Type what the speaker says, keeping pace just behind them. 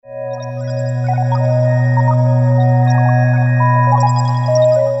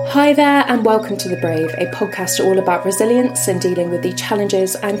Hi there, and welcome to The Brave, a podcast all about resilience and dealing with the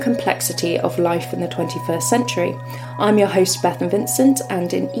challenges and complexity of life in the 21st century. I'm your host, Bethan Vincent,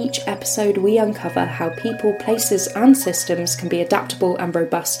 and in each episode we uncover how people, places and systems can be adaptable and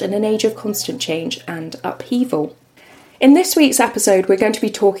robust in an age of constant change and upheaval. In this week's episode, we're going to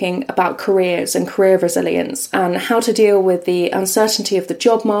be talking about careers and career resilience and how to deal with the uncertainty of the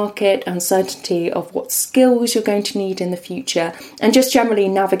job market, uncertainty of what skills you're going to need in the future, and just generally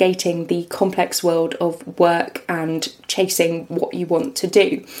navigating the complex world of work and chasing what you want to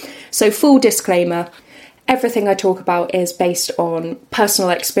do. So, full disclaimer. Everything I talk about is based on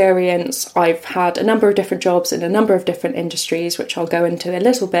personal experience. I've had a number of different jobs in a number of different industries, which I'll go into a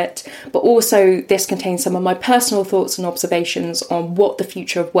little bit, but also this contains some of my personal thoughts and observations on what the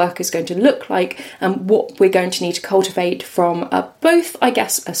future of work is going to look like and what we're going to need to cultivate from both, I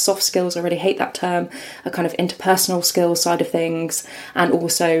guess, a soft skills, I really hate that term, a kind of interpersonal skills side of things, and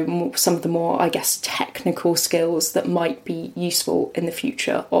also some of the more, I guess, technical skills that might be useful in the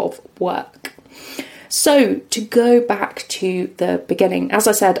future of work. So, to go back to the beginning, as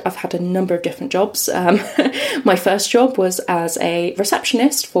I said, I've had a number of different jobs. My first job was as a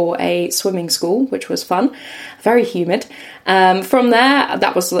receptionist for a swimming school, which was fun, very humid. From there,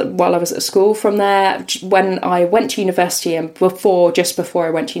 that was while I was at school. From there, when I went to university and just before I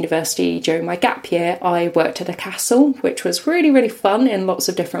went to university during my gap year, I worked at a castle, which was really, really fun in lots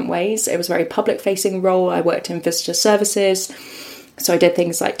of different ways. It was a very public-facing role. I worked in visitor services. So I did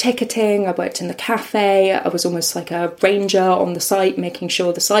things like ticketing, I worked in the cafe, I was almost like a ranger on the site, making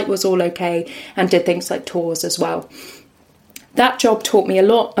sure the site was all okay, and did things like tours as well. That job taught me a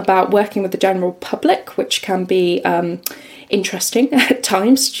lot about working with the general public, which can be interesting at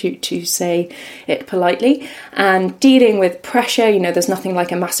times, to say it politely, and dealing with pressure. You know, there's nothing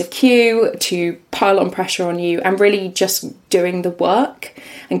like a massive queue to pile on pressure on you, and really just doing the work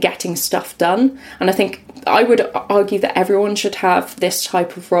and getting stuff done. And I think I would argue that everyone should have this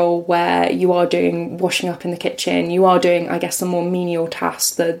type of role where you are doing washing up in the kitchen, you are doing, I guess, the more menial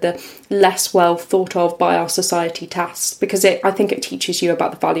tasks, the less well thought of by our society tasks, because I think it teaches you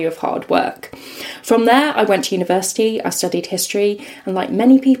about the value of hard work. From there, I went to university, I studied history, and like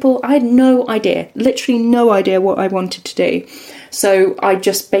many people, I had no idea, literally no idea what I wanted to do. So I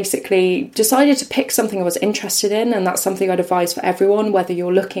just basically decided to pick something I was interested in, and that's something I'd advise for everyone, whether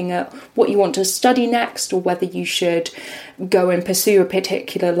you're looking at what you want to study next or whether you should go and pursue a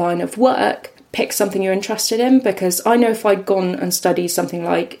particular line of work. Pick something you're interested in, because I know if I'd gone and studied something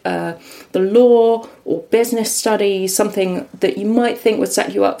like the law or business studies, something that you might think would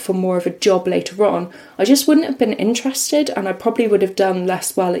set you up for more of a job later on, I just wouldn't have been interested, and I probably would have done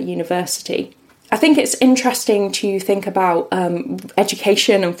less well at university. I think it's interesting to think about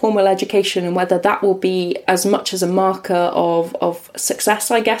education and formal education and whether that will be as much as a marker of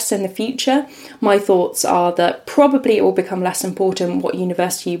success, I guess, in the future. My thoughts are that probably it will become less important what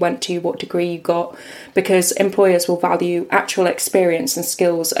university you went to, what degree you got, because employers will value actual experience and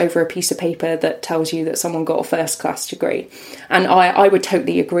skills over a piece of paper that tells you that someone got a first-class degree. And I would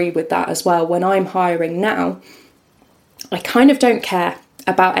totally agree with that as well. When I'm hiring now, I kind of don't care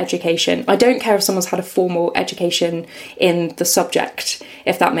about education. I don't care if someone's had a formal education in the subject,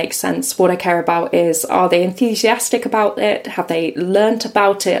 if that makes sense. What I care about is, are they enthusiastic about it? Have they learnt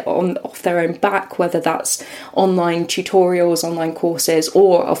about it off their own back, whether that's online tutorials, online courses,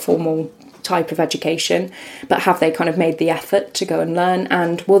 or a formal type of education, but have they kind of made the effort to go and learn,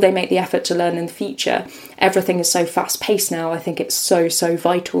 and will they make the effort to learn in the future? Everything is so fast paced now. I think it's so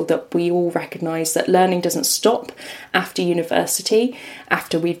vital that we all recognise that learning doesn't stop after university.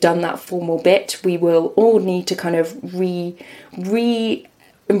 After we've done that formal bit, we will all need to kind of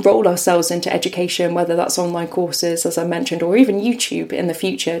enroll ourselves into education, whether that's online courses, as I mentioned, or even YouTube in the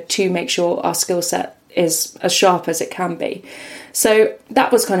future, to make sure our skill set is as sharp as it can be. So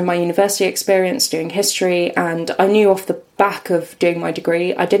that was kind of my university experience doing history, and I knew off the back of doing my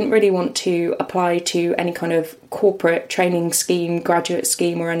degree I didn't really want to apply to any kind of corporate training scheme, graduate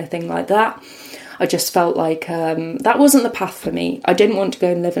scheme or anything like that. I just felt like that wasn't the path for me. I didn't want to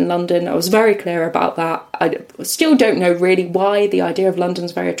go and live in London. I was very clear about that. I still don't know really why. The idea of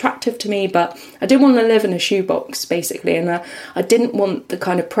London's very attractive to me, but I didn't want to live in a shoebox, basically, and I didn't want the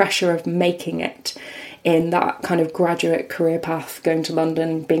kind of pressure of making it in that kind of graduate career path, going to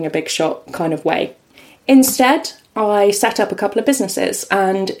London, being a big shot kind of way. Instead, I set up a couple of businesses,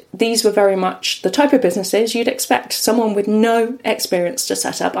 and these were very much the type of businesses you'd expect someone with no experience to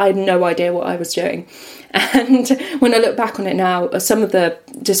set up. I had no idea what I was doing. And when I look back on it now, some of the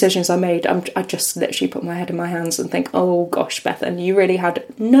decisions I made, I just literally put my head in my hands and think, oh gosh, Bethan, you really had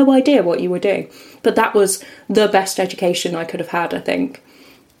no idea what you were doing. But that was the best education I could have had, I think.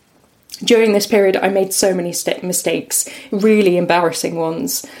 during this period, I made so many mistakes, really embarrassing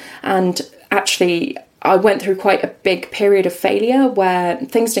ones. And actually, I went through quite a big period of failure where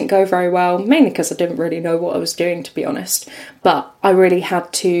things didn't go very well, mainly because I didn't really know what I was doing, to be honest. But I really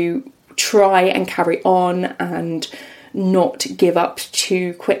had to try and carry on and not give up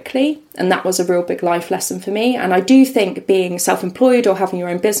too quickly. And that was a real big life lesson for me. And I do think being self-employed or having your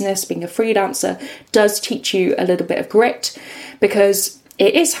own business, being a freelancer, does teach you a little bit of grit, because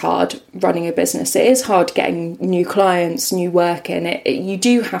it is hard running a business. It is hard getting new clients, new work in it. You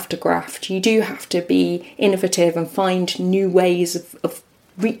do have to graft. You do have to be innovative and find new ways of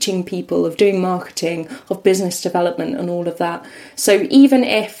reaching people, of doing marketing, of business development and all of that. So even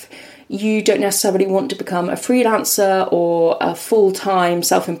if you don't necessarily want to become a freelancer or a full-time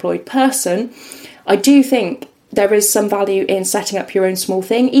self-employed person, I do think there is some value in setting up your own small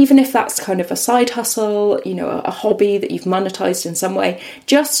thing, even if that's kind of a side hustle, a hobby that you've monetized in some way,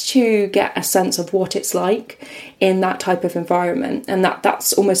 just to get a sense of what it's like in that type of environment. And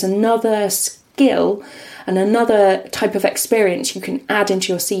that's almost another skill and another type of experience you can add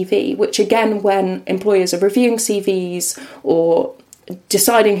into your CV, which again, when employers are reviewing CVs or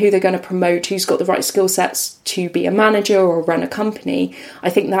deciding who they're going to promote, who's got the right skill sets to be a manager or run a company, I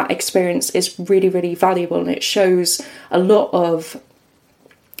think that experience is really, really valuable, and it shows a lot of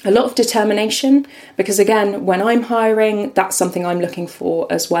determination, because again, when I'm hiring, that's something I'm looking for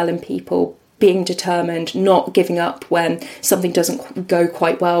as well in people. Being determined, not giving up when something doesn't go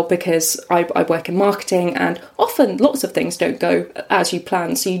quite well, because I work in marketing and often lots of things don't go as you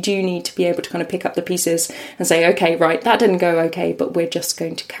plan. So you do need to be able to kind of pick up the pieces and say, okay, right, that didn't go okay, but we're just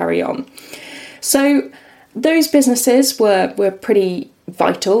going to carry on. So those businesses were pretty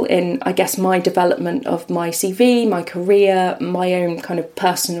vital in, I guess, my development of my CV, my career, my own kind of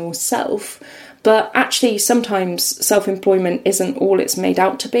personal self. But actually, sometimes self-employment isn't all it's made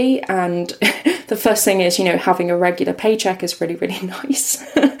out to be. And the first thing is, having a regular paycheck is really, really nice.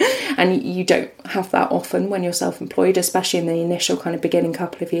 And you don't have that often when you're self-employed, especially in the initial kind of beginning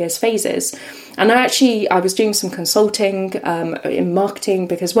couple of years phases. And I was doing some consulting in marketing,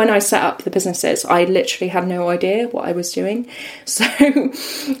 because when I set up the businesses, I literally had no idea what I was doing. So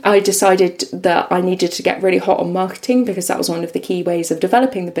I decided that I needed to get really hot on marketing, because that was one of the key ways of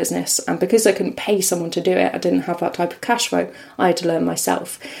developing the business. And because I couldn't pay someone to do it, I didn't have that type of cash flow, I had to learn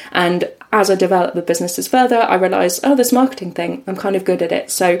myself. And as I developed the businesses further, I realised, this marketing thing, I'm kind of good at it.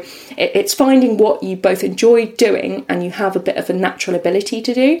 So it's finding what you both enjoy doing and you have a bit of a natural ability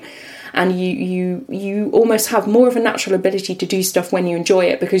to do. And you almost have more of a natural ability to do stuff when you enjoy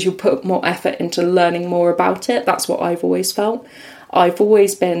it, because you'll put more effort into learning more about it. That's what I've always felt. I've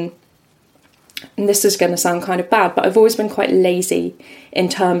always been, and this is going to sound kind of bad, but I've always been quite lazy in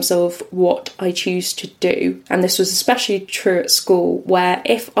terms of what I choose to do. And this was especially true at school, where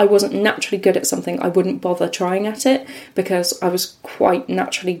if I wasn't naturally good at something, I wouldn't bother trying at it, because I was quite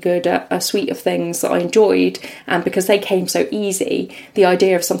naturally good at a suite of things that I enjoyed. And because they came so easy, the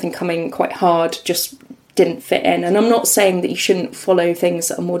idea of something coming quite hard just didn't fit in. And I'm not saying that you shouldn't follow things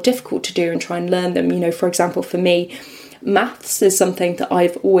that are more difficult to do and try and learn them. For example, for me, maths is something that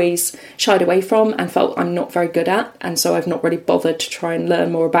I've always shied away from and felt I'm not very good at, and so I've not really bothered to try and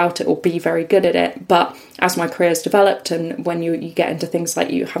learn more about it or be very good at it. But as my career's developed, and when you get into things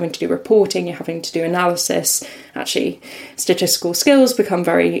like you having to do reporting, you're having to do analysis, actually statistical skills become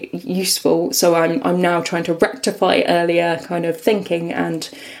very useful. So I'm now trying to rectify earlier kind of thinking and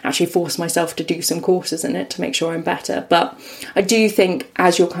actually force myself to do some courses in it to make sure I'm better. But I do think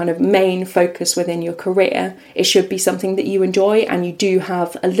as your kind of main focus within your career, it should be something that you enjoy and you do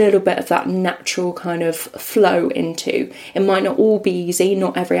have a little bit of that natural kind of flow into. It might not all be easy,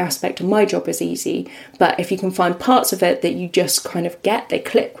 not every aspect of my job is easy, but if you can find parts of it that you just kind of they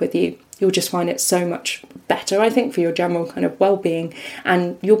click with you, you'll just find it so much better, I think, for your general kind of well-being,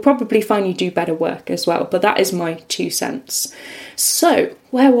 and you'll probably find you do better work as well. But that is my 2 cents. So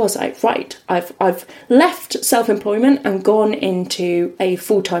where was I? Right, I've left self-employment and gone into a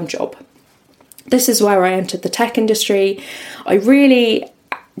full-time job. This is where I entered the tech industry. I really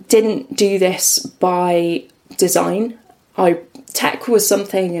didn't do this by design. Tech was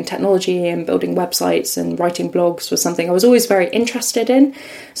something, and technology and building websites and writing blogs was something I was always very interested in.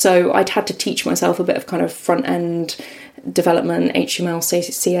 So I'd had to teach myself a bit of kind of front end development, HTML,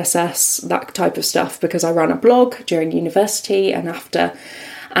 CSS, that type of stuff, because I ran a blog during university and after.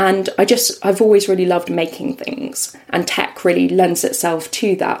 And I've always really loved making things, and tech really lends itself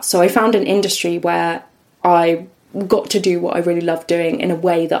to that. So I found an industry where I got to do what I really love doing in a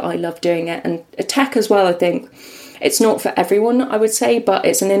way that I love doing it. And tech as well, I think, It's not for everyone, I would say, but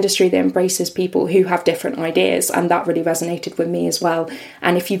it's an industry that embraces people who have different ideas, and that really resonated with me as well.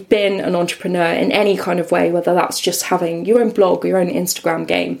 And if you've been an entrepreneur in any kind of way, whether that's just having your own blog or your own Instagram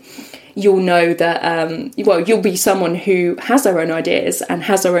game, you'll know that, you'll be someone who has their own ideas and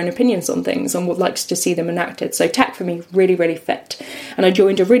has their own opinions on things and would like to see them enacted. So tech for me really, really fit. And I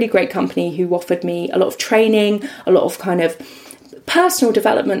joined a really great company who offered me a lot of training, a lot of kind of personal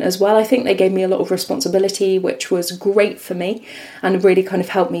development as well. I think they gave me a lot of responsibility, which was great for me and really kind of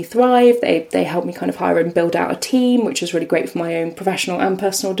helped me thrive. They helped me kind of hire and build out a team, which was really great for my own professional and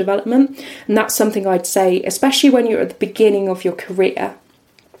personal development. And that's something I'd say, especially when you're at the beginning of your career,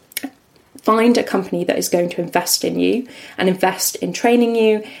 find a company that is going to invest in you and invest in training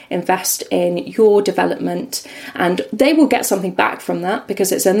you, invest in your development, and they will get something back from that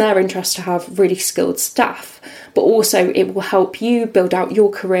because it's in their interest to have really skilled staff. But also it will help you build out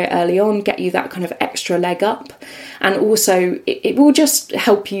your career early on, get you that kind of extra leg up. And also it will just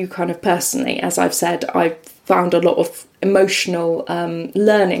help you kind of personally. As I've said, I've found a lot of emotional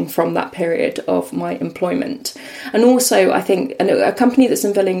learning from that period of my employment. And also I think a company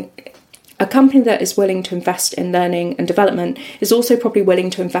that is willing to invest in learning and development is also probably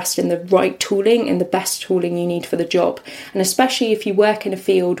willing to invest in the right tooling and the best tooling you need for the job. And especially if you work in a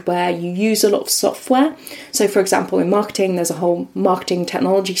field where you use a lot of software. So for example, in marketing, there's a whole marketing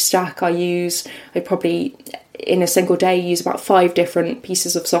technology stack I probably in a single day use about 5 different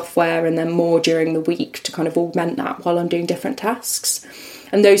pieces of software and then more during the week to kind of augment that while I'm doing different tasks.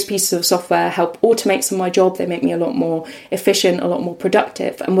 And those pieces of software help automate some of my job. They make me a lot more efficient, a lot more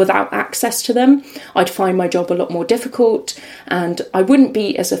productive. And without access to them, I'd find my job a lot more difficult and I wouldn't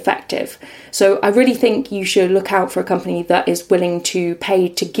be as effective. So I really think you should look out for a company that is willing to pay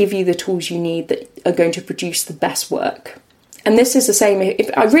to give you the tools you need that are going to produce the best work. And this is the same,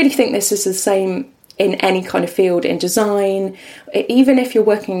 I really think this is the same in any kind of field, in design, even if you're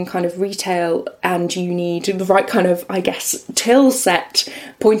working in kind of retail and you need the right kind of, I guess, till set,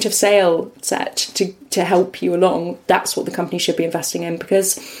 point of sale set to help you along, that's what the company should be investing in,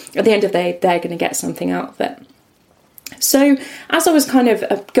 because at the end of the day, they're going to get something out of it. So as I was kind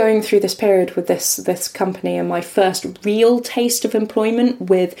of going through this period with this company and my first real taste of employment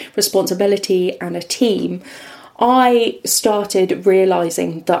with responsibility and a team, I started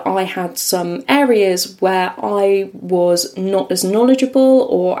realising that I had some areas where I was not as knowledgeable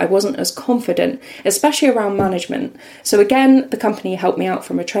or I wasn't as confident, especially around management. So again, the company helped me out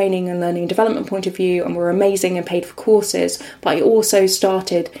from a training and learning and development point of view and were amazing and paid for courses, but I also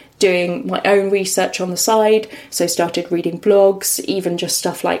started doing my own research on the side. So started reading blogs, even just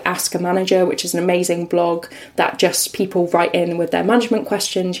stuff like Ask a Manager, which is an amazing blog that just people write in with their management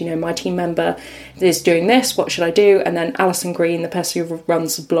questions. You know, my team member is doing this, what should I do? And then Alison Green, the person who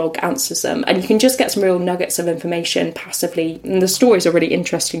runs the blog, answers them. And you can just get some real nuggets of information passively. And the stories are really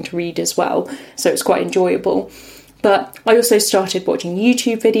interesting to read as well. So it's quite enjoyable. But I also started watching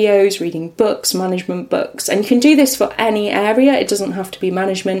YouTube videos, reading books, management books, and you can do this for any area. It doesn't have to be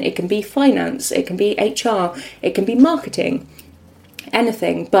management, it can be finance, it can be HR, it can be marketing,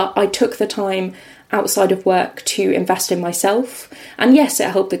 anything. But I took the time outside of work to invest in myself. And yes, it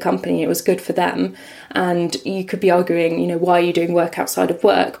helped the company, it was good for them. And you could be arguing, you know, why are you doing work outside of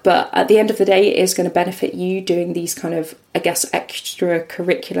work? But at the end of the day, it is going to benefit you doing these kind of, I guess,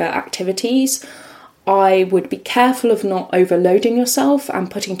 extracurricular activities. I would be careful of not overloading yourself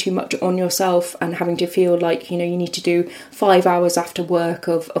and putting too much on yourself and having to feel like, you know, you need to do 5 hours after work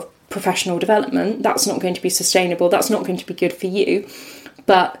of professional development. That's not going to be sustainable. That's not going to be good for you.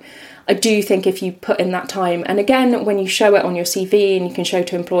 But I do think if you put in that time, and again, when you show it on your CV and you can show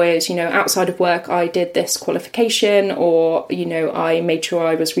to employers, you know, outside of work, I did this qualification, or, you know, I made sure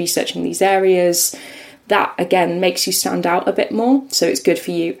I was researching these areas, that again makes you stand out a bit more. So it's good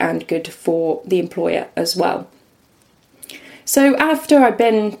for you and good for the employer as well. So after I've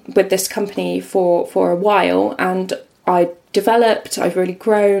been with this company for a while and I developed, I've really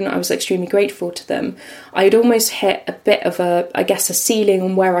grown, I was extremely grateful to them, I'd almost hit a bit of a ceiling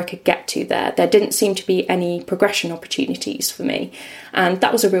on where I could get to there. There didn't seem to be any progression opportunities for me. And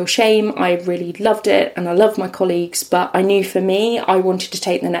that was a real shame. I really loved it and I loved my colleagues, but I knew for me, I wanted to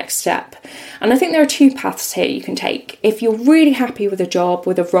take the next step. And I think there are 2 paths here you can take. If you're really happy with a job,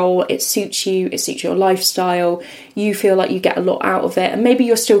 with a role, it suits you, it suits your lifestyle, you feel like you get a lot out of it, and maybe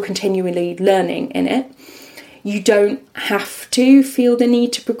you're still continually learning in it. You don't have to feel the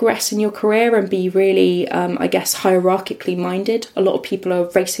need to progress in your career and be really, hierarchically minded. A lot of people are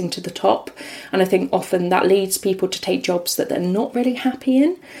racing to the top. And I think often that leads people to take jobs that they're not really happy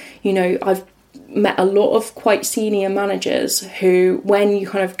in. You know, I've met a lot of quite senior managers who, when you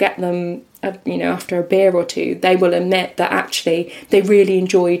kind of get them after a beer or two, they will admit that actually they really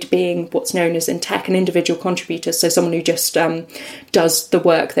enjoyed being what's known as in tech an individual contributor, so someone who just does the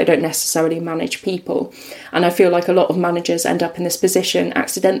work. They don't necessarily manage people. And I feel like a lot of managers end up in this position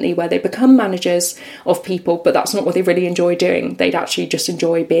accidentally where they become managers of people, but that's not what they really enjoy doing. They'd actually just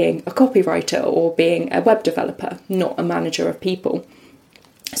enjoy being a copywriter or being a web developer, not a manager of people.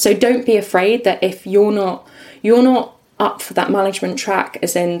 So don't be afraid that if you're not up for that management track,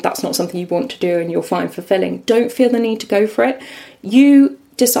 as in that's not something you want to do and you'll find fulfilling, don't feel the need to go for it. You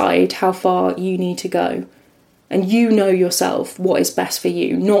decide how far you need to go, and you know yourself what is best for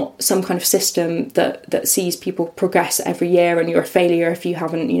you, not some kind of system that sees people progress every year and you're a failure if you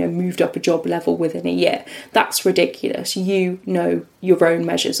haven't moved up a job level within a year. That's ridiculous. You know your own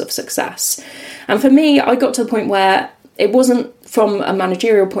measures of success. And for me, I got to the point where it wasn't from a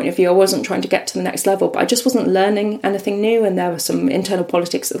managerial point of view, I wasn't trying to get to the next level, but I just wasn't learning anything new, and there were some internal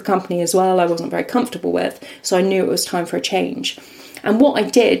politics at the company as well I wasn't very comfortable with, so I knew it was time for a change. And what I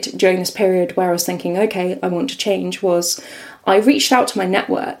did during this period where I was thinking, okay, I want to change, was I reached out to my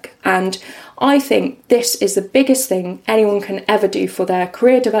network, and I think this is the biggest thing anyone can ever do for their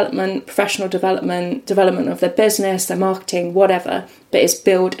career development, professional development, development of their business, their marketing, whatever, but is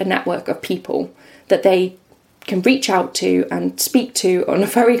build a network of people that they can reach out to and speak to on a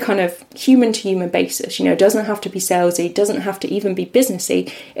very kind of human to human basis. It doesn't have to be salesy, doesn't have to even be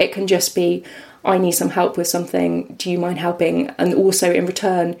businessy. It can just be, I need some help with something, do you mind helping? And also in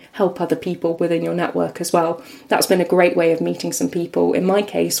return, help other people within your network as well. That's been a great way of meeting some people. In my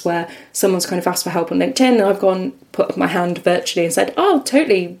case, where someone's kind of asked for help on LinkedIn, and I've gone, put up my hand virtually and said, I'll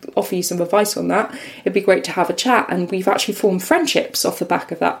totally offer you some advice on that. It'd be great to have a chat. And we've actually formed friendships off the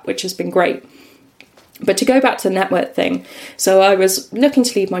back of that, which has been great. But to go back to the network thing, so I was looking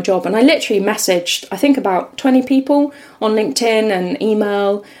to leave my job, and I literally messaged, I think, about 20 people on LinkedIn and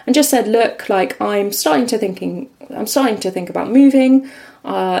email, and just said, look, I'm starting to think about moving.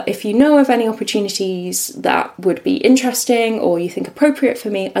 If you know of any opportunities that would be interesting or you think appropriate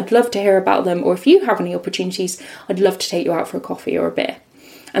for me, I'd love to hear about them. Or if you have any opportunities, I'd love to take you out for a coffee or a beer.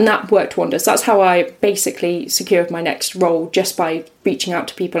 And that worked wonders. That's how I basically secured my next role, just by reaching out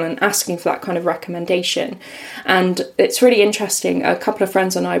to people and asking for that kind of recommendation. And it's really interesting. A couple of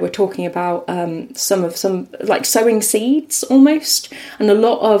friends and I were talking about some like sowing seeds almost. And a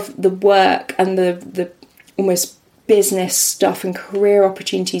lot of the work and the almost business stuff and career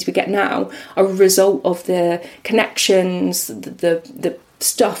opportunities we get now are a result of the connections, the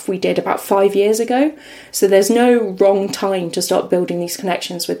stuff we did about 5 years ago. So there's no wrong time to start building these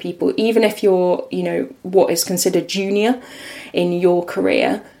connections with people, even if you're what is considered junior in your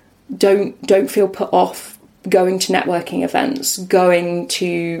career. Don't feel put off going to networking events, going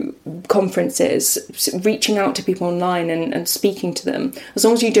to conferences, reaching out to people online and speaking to them. As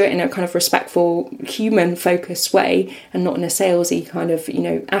long as you do it in a kind of respectful, human focused way and not in a salesy kind of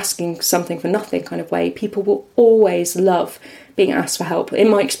asking something for nothing kind of way, people will always love being asked for help. In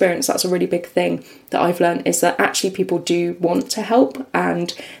my experience, that's a really big thing that I've learned, is that actually people do want to help,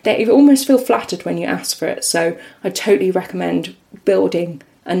 and they almost feel flattered when you ask for it. So I totally recommend building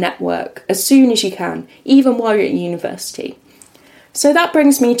a network as soon as you can, even while you're at university. So that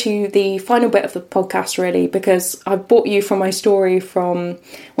brings me to the final bit of the podcast, really, because I've brought you from my story from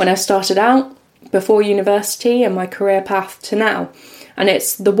when I started out before university and my career path to now. And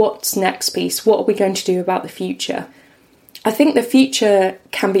it's the what's next piece. What are we going to do about the future? I think the future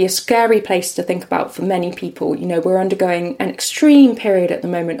can be a scary place to think about for many people. We're undergoing an extreme period at the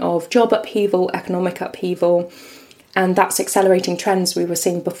moment of job upheaval, economic upheaval, and that's accelerating trends we were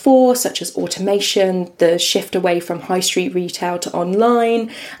seeing before, such as automation, the shift away from high street retail to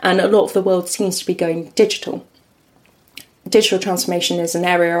online, and a lot of the world seems to be going digital. Digital transformation is an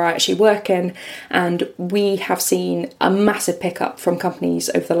area I actually work in, and we have seen a massive pickup from companies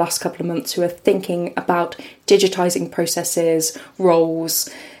over the last couple of months who are thinking about digitising processes, roles,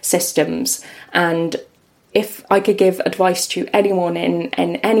 systems. And if I could give advice to anyone in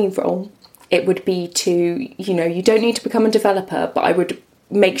any role, it would be to, you don't need to become a developer, but I would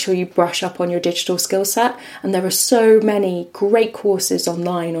make sure you brush up on your digital skill set. And there are so many great courses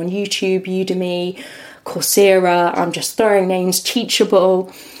online on YouTube, Udemy, Coursera, I'm just throwing names,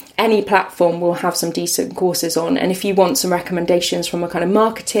 Teachable. Any platform will have some decent courses on. And if you want some recommendations from a kind of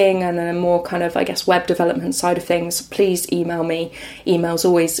marketing and a more kind of, web development side of things, please email me. Email's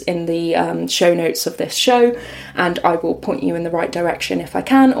always in the show notes of this show, and I will point you in the right direction if I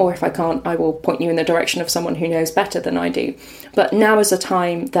can, or if I can't, I will point you in the direction of someone who knows better than I do. But now is a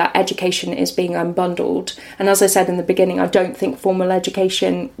time that education is being unbundled. And as I said in the beginning, I don't think formal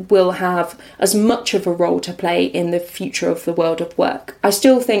education will have as much of a role to play in the future of the world of work. I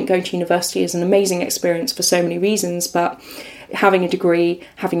still think going to university is an amazing experience for so many reasons, but having a degree,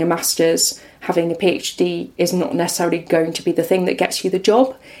 having a master's, having a PhD is not necessarily going to be the thing that gets you the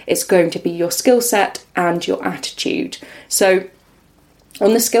job. It's going to be your skill set and your attitude. So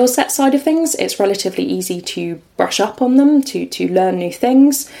on the skill set side of things, it's relatively easy to brush up on them, to learn new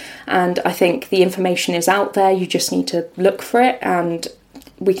things. And I think the information is out there. You just need to look for it. And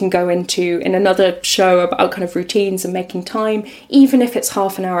we can go into in another show about kind of routines and making time, even if it's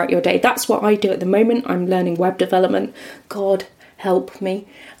half an hour at your day. That's what I do at the moment. I'm learning web development. God help me.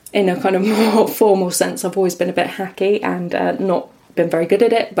 In a kind of more formal sense, I've always been a bit hacky and not been very good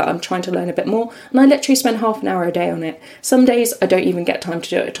at it, but I'm trying to learn a bit more. And I literally spend half an hour a day on it. Some days I don't even get time to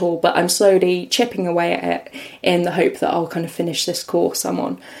do it at all, but I'm slowly chipping away at it in the hope that I'll kind of finish this course I'm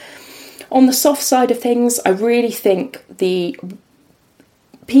on. On the soft side of things, I really think the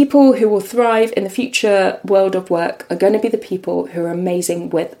people who will thrive in the future world of work are going to be the people who are amazing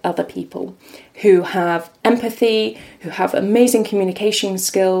with other people, who have empathy, who have amazing communication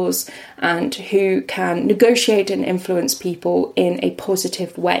skills, and who can negotiate and influence people in a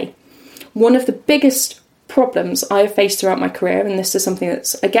positive way. One of the biggest problems I have faced throughout my career, and this is something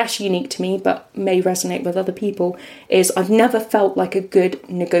that's I guess unique to me but may resonate with other people, is I've never felt like a good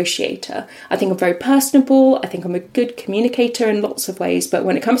negotiator. I think I'm very personable, I think I'm a good communicator in lots of ways, but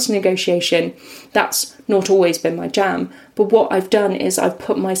when it comes to negotiation, that's not always been my jam. But what I've done is I've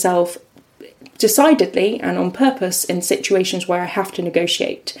put myself decidedly and on purpose in situations where I have to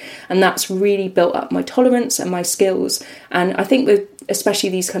negotiate, and that's really built up my tolerance and my skills. And I think with especially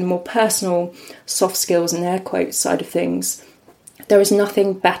these kind of more personal soft skills and air quotes side of things, there is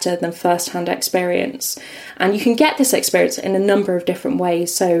nothing better than first-hand experience, and you can get this experience in a number of different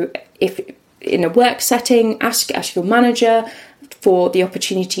ways. So if in a work setting, ask your manager for the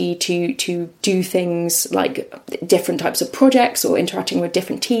opportunity to do things like different types of projects or interacting with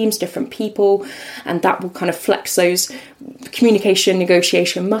different teams, different people, and that will kind of flex those communication,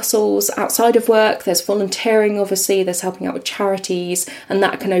 negotiation muscles. Outside of work, there's volunteering, obviously, there's helping out with charities, and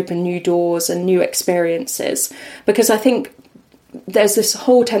that can open new doors and new experiences. Because I think there's this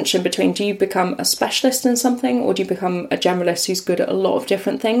whole tension between, do you become a specialist in something or do you become a generalist who's good at a lot of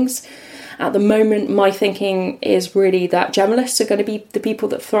different things? At the moment, my thinking is really that generalists are going to be the people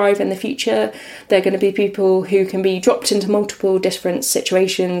that thrive in the future. They're going to be people who can be dropped into multiple different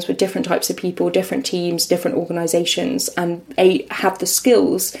situations with different types of people, different teams, different organisations, and have the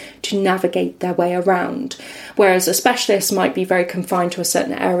skills to navigate their way around. Whereas a specialist might be very confined to a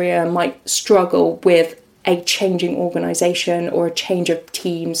certain area, might struggle with a changing organisation or a change of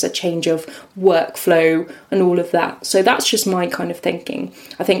teams, a change of workflow and all of that. So that's just my kind of thinking.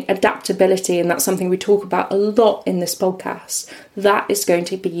 I think adaptability, and that's something we talk about a lot in this podcast, that is going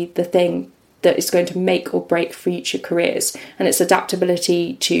to be the thing that is going to make or break future careers. And it's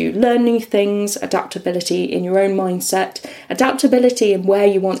adaptability to learn new things, adaptability in your own mindset, adaptability in where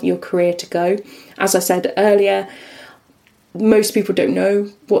you want your career to go. As I said earlier, most people don't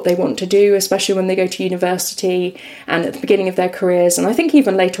know what they want to do, especially when they go to university and at the beginning of their careers. And I think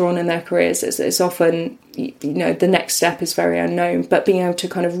even later on in their careers, it's often, the next step is very unknown. But being able to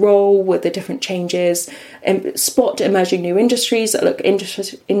kind of roll with the different changes and spot emerging new industries that look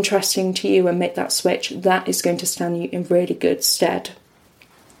interesting to you and make that switch, that is going to stand you in really good stead.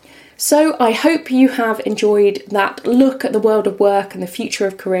 So I hope you have enjoyed that look at the world of work and the future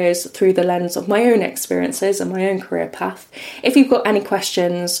of careers through the lens of my own experiences and my own career path. If you've got any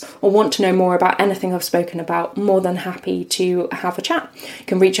questions or want to know more about anything I've spoken about, more than happy to have a chat. You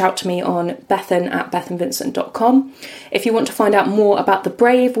can reach out to me on bethan@bethanvincent.com. If you want to find out more about The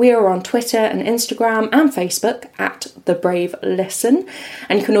Brave, we are on Twitter and Instagram and Facebook at The Brave Listen.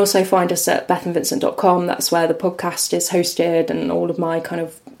 And you can also find us at bethanvincent.com. That's where the podcast is hosted, and all of my kind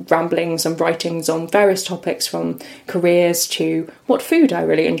of ramblings and writings on various topics from careers to what food I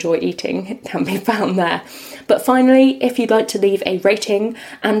really enjoy eating can be found there. But finally, if you'd like to leave a rating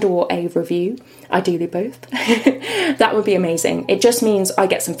and or a review, ideally both, that would be amazing. It just means I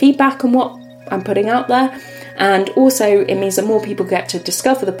get some feedback on what I'm putting out there, and also it means that more people get to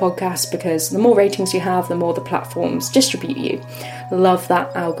discover the podcast, because the more ratings you have, the more the platforms distribute you. Love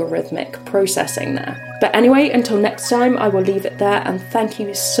that algorithmic processing there. But anyway, until next time, I will leave it there, and thank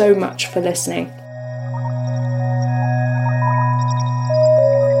you so much for listening.